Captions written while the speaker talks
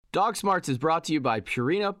Dog Smarts is brought to you by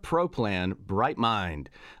Purina Pro Plan Bright Mind,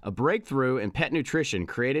 a breakthrough in pet nutrition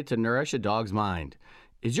created to nourish a dog's mind.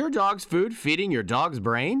 Is your dog's food feeding your dog's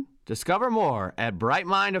brain? Discover more at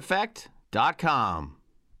brightmindeffect.com.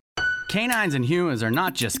 Canines and humans are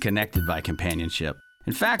not just connected by companionship.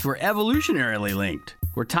 In fact, we're evolutionarily linked.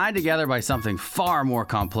 We're tied together by something far more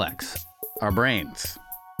complex, our brains.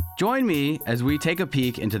 Join me as we take a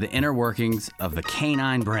peek into the inner workings of the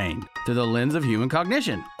canine brain through the lens of human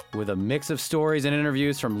cognition. With a mix of stories and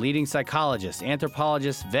interviews from leading psychologists,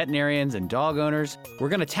 anthropologists, veterinarians, and dog owners, we're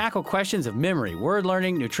going to tackle questions of memory, word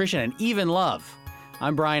learning, nutrition, and even love.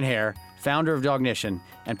 I'm Brian Hare, founder of Dognition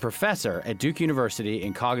and professor at Duke University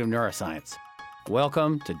in cognitive neuroscience.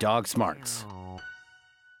 Welcome to Dog Smarts.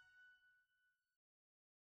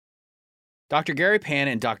 Dr. Gary Pan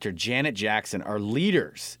and Dr. Janet Jackson are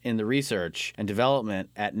leaders in the research and development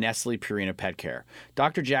at Nestle Purina Petcare.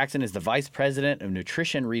 Dr. Jackson is the Vice President of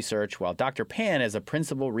Nutrition Research, while Dr. Pan is a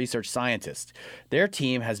Principal Research Scientist. Their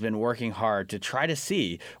team has been working hard to try to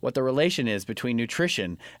see what the relation is between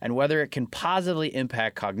nutrition and whether it can positively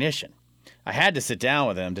impact cognition. I had to sit down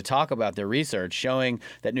with them to talk about their research showing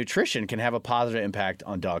that nutrition can have a positive impact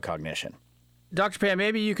on dog cognition. Dr. Pan,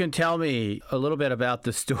 maybe you can tell me a little bit about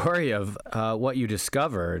the story of what you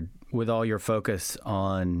discovered with all your focus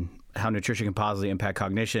on how nutrition can positively impact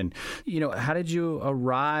cognition. How did you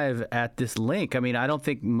arrive at this link? I mean, I don't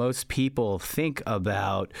think most people think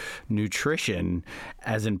about nutrition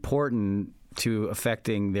as important to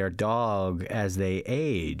affecting their dog as they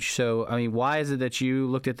age. So, why is it that you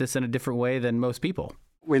looked at this in a different way than most people?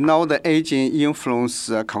 We know the aging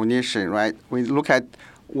influences cognition, right? We look at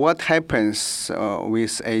what happens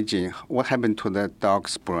with aging, what happened to the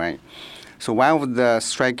dog's brain. So one of the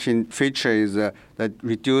striking features is the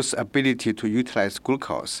reduced ability to utilize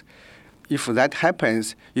glucose. If that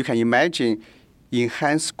happens, you can imagine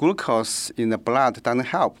enhanced glucose in the blood doesn't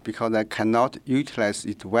help because I cannot utilize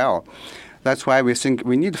it well. That's why we think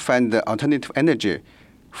we need to find the alternative energy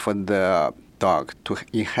for the dog to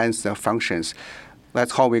enhance the functions.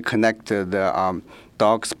 That's how we connect the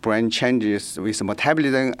dog's brain changes with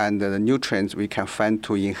metabolism and the nutrients we can find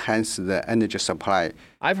to enhance the energy supply.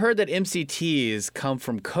 I've heard that MCTs come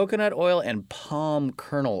from coconut oil and palm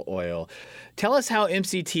kernel oil. Tell us how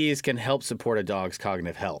MCTs can help support a dog's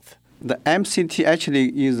cognitive health. The MCT actually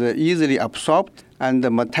is easily absorbed, and the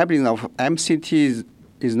metabolism of MCT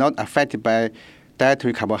is not affected by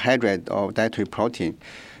dietary carbohydrate or dietary protein.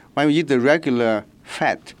 When you eat the regular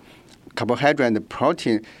fat, carbohydrate and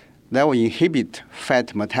protein, that will inhibit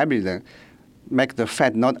fat metabolism, make the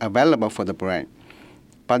fat not available for the brain.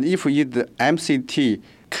 But if we eat the MCT,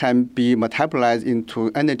 can be metabolized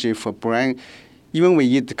into energy for brain, even we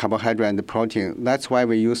eat the carbohydrate and the protein. That's why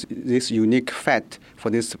we use this unique fat for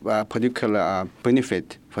this particular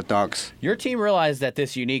benefit for dogs. Your team realized that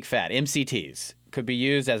this unique fat, MCTs, could be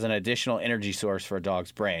used as an additional energy source for a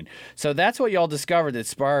dog's brain. So that's what y'all discovered that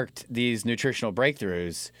sparked these nutritional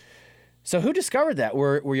breakthroughs. So who discovered that?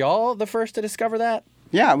 Were y'all the first to discover that?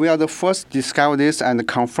 Yeah, we are the first to discover this and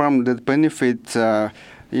confirm the benefit for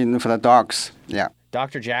the dogs. Yeah.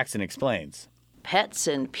 Dr. Jackson explains. Pets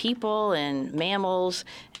and people and mammals,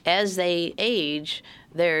 as they age,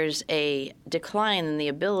 there's a decline in the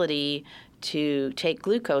ability to take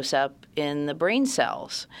glucose up in the brain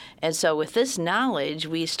cells. And so with this knowledge,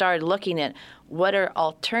 we started looking at what are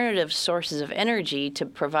alternative sources of energy to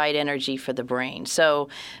provide energy for the brain. So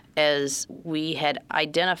as we had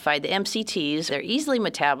identified the MCTs, they're easily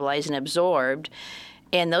metabolized and absorbed,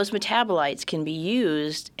 and those metabolites can be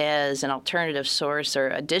used as an alternative source or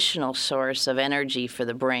additional source of energy for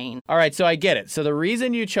the brain. All right, so I get it. So the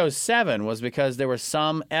reason you chose 7 was because there was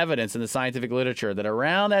some evidence in the scientific literature that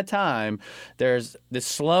around that time there's this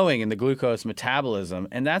slowing in the glucose metabolism,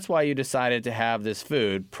 and that's why you decided to have this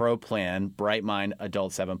food, Pro Plan Bright Mind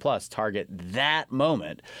Adult 7 Plus, target that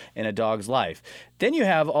moment in a dog's life. Then you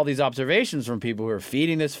have all these observations from people who are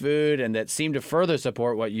feeding this food and that seem to further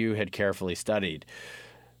support what you had carefully studied.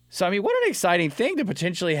 So, what an exciting thing to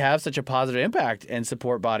potentially have such a positive impact and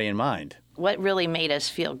support body and mind. What really made us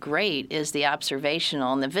feel great is the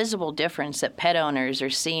observational and the visible difference that pet owners are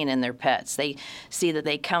seeing in their pets. They see that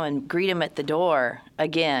they come and greet them at the door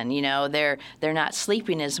again. They're not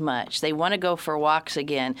sleeping as much. They want to go for walks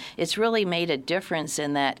again. It's really made a difference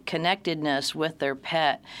in that connectedness with their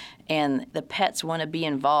pet, and the pets want to be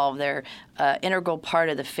involved. They're an integral part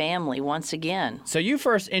of the family once again. So you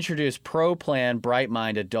first introduced Pro Plan Bright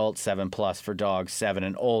Mind Adult 7 Plus for dogs 7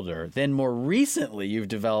 and older. Then more recently, you've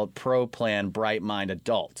developed Pro Plan Bright Mind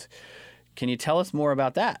Adult. Can you tell us more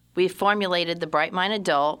about that? We formulated the Bright Mind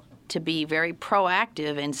Adult to be very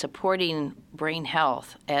proactive in supporting brain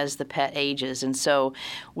health as the pet ages. And so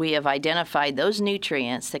we have identified those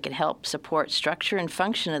nutrients that can help support structure and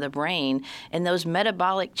function of the brain and those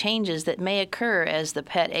metabolic changes that may occur as the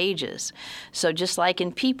pet ages. So just like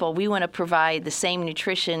in people, we want to provide the same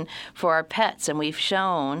nutrition for our pets, and we've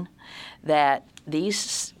shown that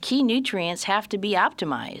these key nutrients have to be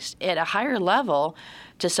optimized at a higher level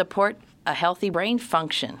to support a healthy brain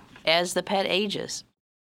function as the pet ages.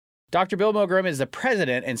 Dr. Bill Milgram is the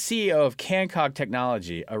president and CEO of CanCog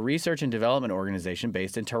Technology, a research and development organization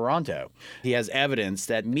based in Toronto. He has evidence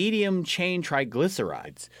that medium-chain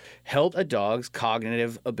triglycerides help a dog's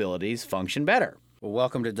cognitive abilities function better. Well,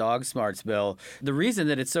 welcome to Dog Smarts, Bill. The reason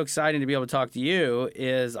that it's so exciting to be able to talk to you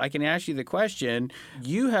is I can ask you the question.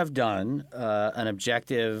 You have done an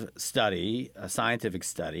objective study, a scientific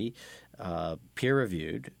study,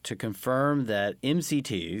 peer-reviewed, to confirm that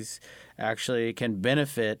MCTs actually can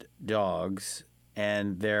benefit dogs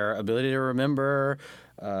and their ability to remember,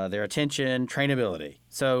 their attention, trainability.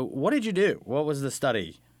 So what did you do? What was the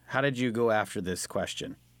study? How did you go after this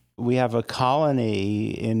question? We have a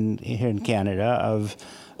colony here in Canada of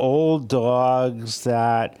old dogs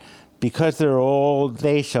that, because they're old,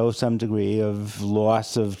 they show some degree of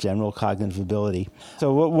loss of general cognitive ability.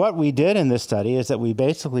 So what we did in this study is that we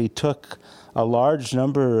basically took a large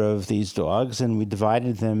number of these dogs and we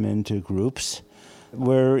divided them into groups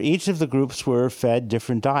where each of the groups were fed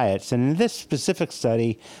different diets. And in this specific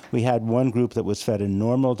study, we had one group that was fed a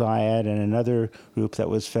normal diet and another group that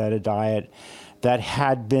was fed a diet that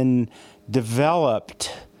had been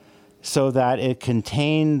developed so that it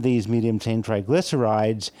contained these medium-chain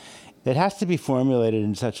triglycerides. It has to be formulated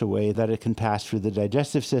in such a way that it can pass through the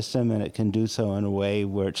digestive system, and it can do so in a way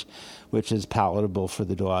which is palatable for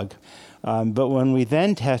the dog. But when we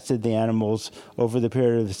then tested the animals over the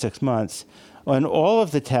period of 6 months, on all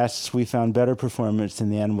of the tests, we found better performance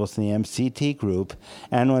in the animals in the MCT group,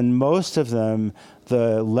 and on most of them,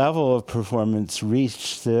 the level of performance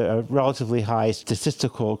reached the relatively high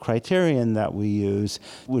statistical criterion that we use,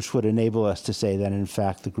 which would enable us to say that, in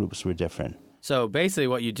fact, the groups were different. So basically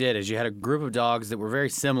what you did is you had a group of dogs that were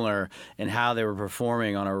very similar in how they were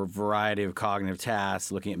performing on a variety of cognitive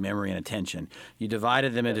tasks, looking at memory and attention. You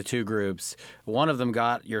divided them into two groups. One of them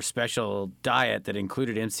got your special diet that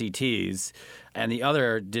included MCTs, and the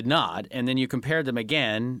other did not. And then you compared them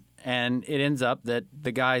again, and it ends up that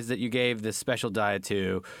the guys that you gave this special diet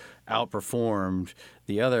to outperformed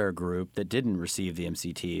the other group that didn't receive the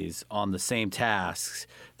MCTs on the same tasks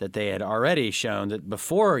that they had already shown that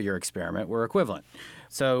before your experiment were equivalent.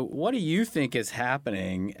 So what do you think is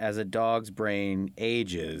happening as a dog's brain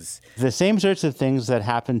ages? The same sorts of things that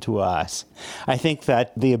happen to us. I think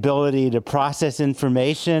that the ability to process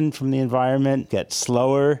information from the environment gets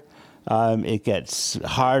slower. It gets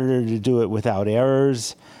harder to do it without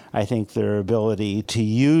errors. I think their ability to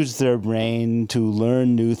use their brain to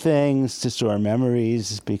learn new things, to store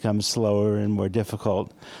memories, becomes slower and more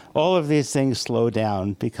difficult. All of these things slow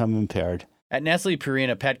down, become impaired. At Nestle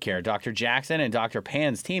Purina Petcare, Dr. Jackson and Dr.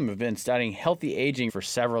 Pan's team have been studying healthy aging for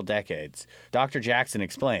several decades. Dr. Jackson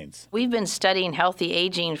explains. We've been studying healthy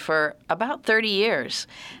aging for about 30 years.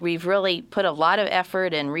 We've really put a lot of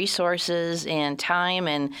effort and resources and time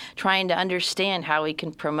in trying to understand how we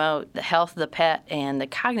can promote the health of the pet and the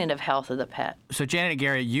cognitive health of the pet. So Janet and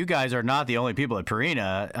Gary, you guys are not the only people at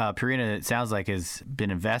Purina. Purina, it sounds like, has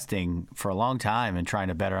been investing for a long time in trying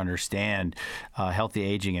to better understand healthy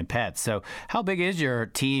aging in pets. So how big is your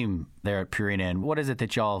team there at Purina, and what is it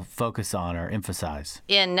that y'all focus on or emphasize?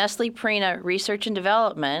 In Nestle Purina Research and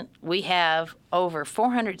Development, we have over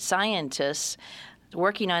 400 scientists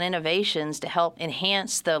working on innovations to help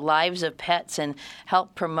enhance the lives of pets and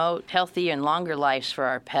help promote healthier and longer lives for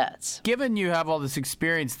our pets. Given you have all this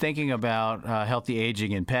experience thinking about healthy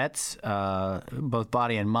aging in pets, both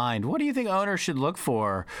body and mind, what do you think owners should look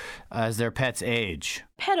for as their pets age?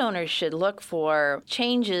 Pet owners should look for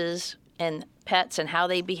changes in pets and how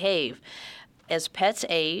they behave. As pets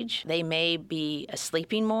age, they may be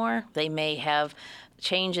sleeping more. They may have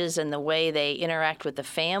changes in the way they interact with the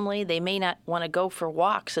family. They may not want to go for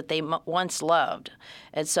walks that they once loved.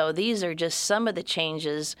 And so these are just some of the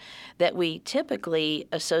changes that we typically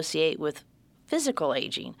associate with physical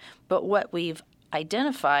aging. But what we've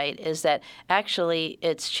identified is that actually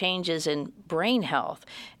it's changes in brain health.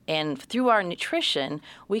 And through our nutrition,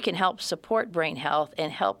 we can help support brain health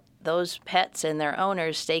and help those pets and their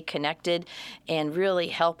owners stay connected and really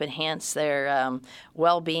help enhance their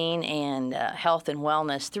well-being and health and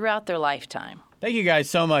wellness throughout their lifetime. Thank you guys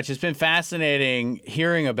so much. It's been fascinating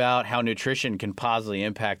hearing about how nutrition can positively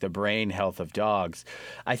impact the brain health of dogs.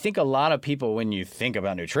 I think a lot of people, when you think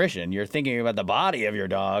about nutrition, you're thinking about the body of your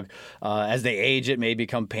dog. As they age, it may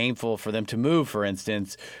become painful for them to move, for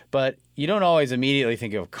instance, but you don't always immediately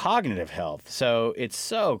think of cognitive health. So it's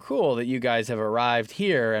so cool that you guys have arrived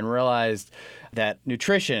here and realized that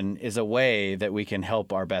nutrition is a way that we can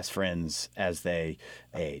help our best friends as they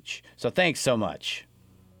age. So thanks so much.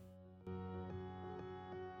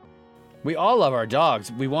 We all love our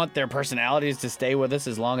dogs. We want their personalities to stay with us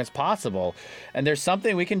as long as possible. And there's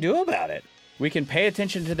something we can do about it. We can pay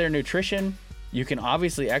attention to their nutrition. You can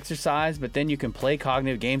obviously exercise, but then you can play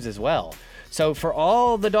cognitive games as well. So for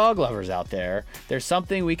all the dog lovers out there, there's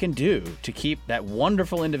something we can do to keep that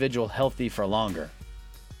wonderful individual healthy for longer.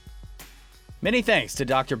 Many thanks to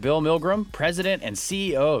Dr. Bill Milgram, President and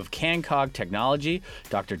CEO of CanCog Technology,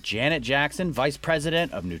 Dr. Janet Jackson, Vice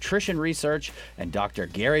President of Nutrition Research, and Dr.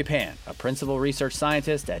 Gary Pan, a Principal Research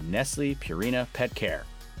Scientist at Nestle Purina Petcare.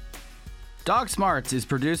 Dog Smarts is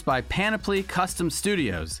produced by Panoply Custom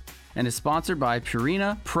Studios and is sponsored by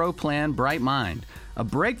Purina Pro Plan Bright Mind, a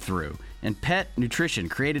breakthrough in pet nutrition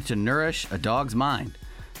created to nourish a dog's mind.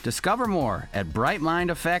 Discover more at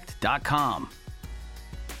brightmindeffect.com.